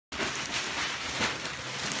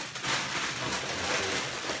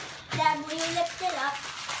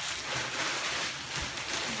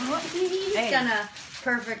He's gonna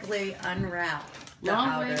perfectly unwrap the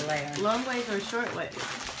outer layer. Long ways or short ways,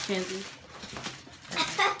 Kenzie?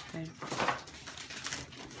 Okay.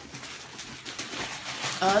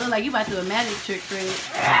 Oh, it looks like you about to do a magic trick, Fred.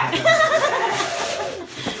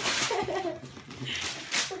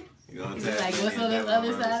 Like, what's on the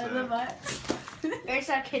other side of the box? There's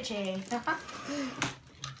our kitchen.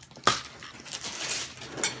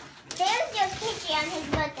 There's your Chitchy on his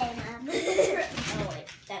birthday, Mom. Oh, wait.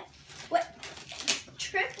 That. What?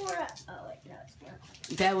 Trip or a. Oh, wait. No, it's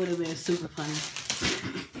not. That would have been super funny.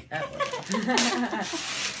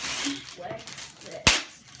 What's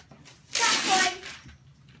this? Chalkboard.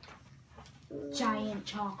 Giant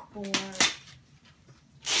chalkboard.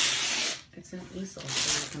 It's an easel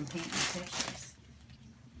so you can paint your pictures.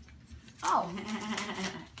 Oh.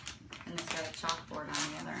 And it's got a chalkboard on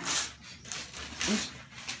the other end.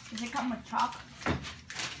 Does it come with chalk?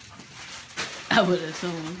 I would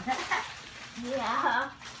assume. Yeah.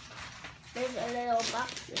 There's a little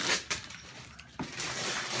box in it.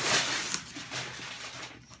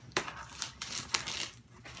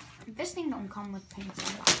 This thing don't come with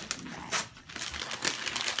pencil boxes in that.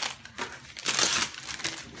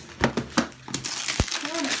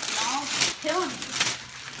 Kill me.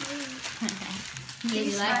 Do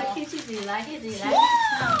you like it, Chitchy? Do you like it? Do you like it?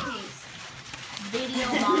 No, please. Video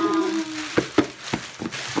mom.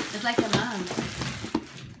 It's like your mom.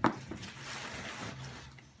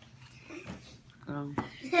 Oh.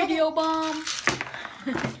 Video bomb.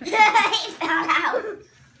 He fell out.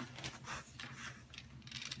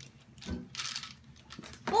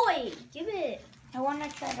 Boy, give it. I want to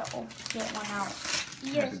try to get one out.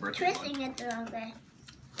 You're twisting it the wrong way.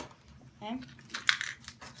 Okay.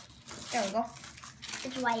 There we go.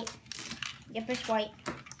 It's white. Yep, it's white.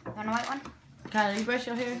 You want a white one? Kylie, you brush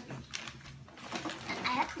your hair?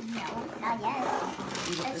 No, not yet.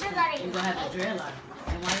 You're still got it. gonna have to drill out.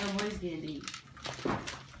 And why your voice getting deep?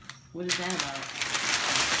 What is that about?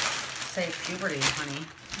 Say puberty, honey.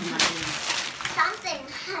 Oh my Something,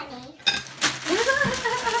 honey.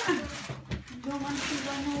 You don't want to see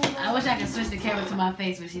one more. goodness. I wish I could switch the camera to my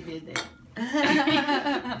face when she did that.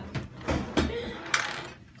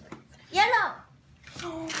 Yellow.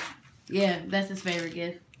 Yeah, that's his favorite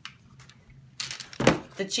gift.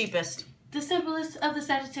 The cheapest. The simplest of the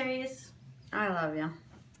Sagittarius. I love you.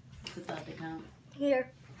 The thought they count. Here.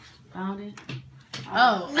 Found it.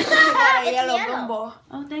 Oh. It's Yellow yellow. gumbo.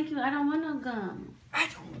 Oh, thank you. I don't want no gum.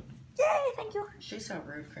 Yay, thank you. She's so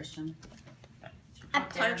rude, Christian. I How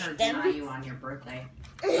dare her punched deny them. you on your birthday.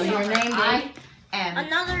 Oh, your name day? I am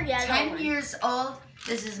Another yellow 10 one. years old.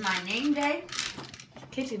 This is my name day.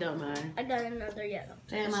 Kitchy don't mind. I got another yellow.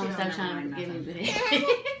 Damn, She Mama, don't stop ever trying mind to give me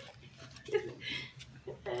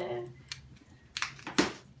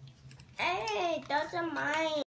Hey, those are mine.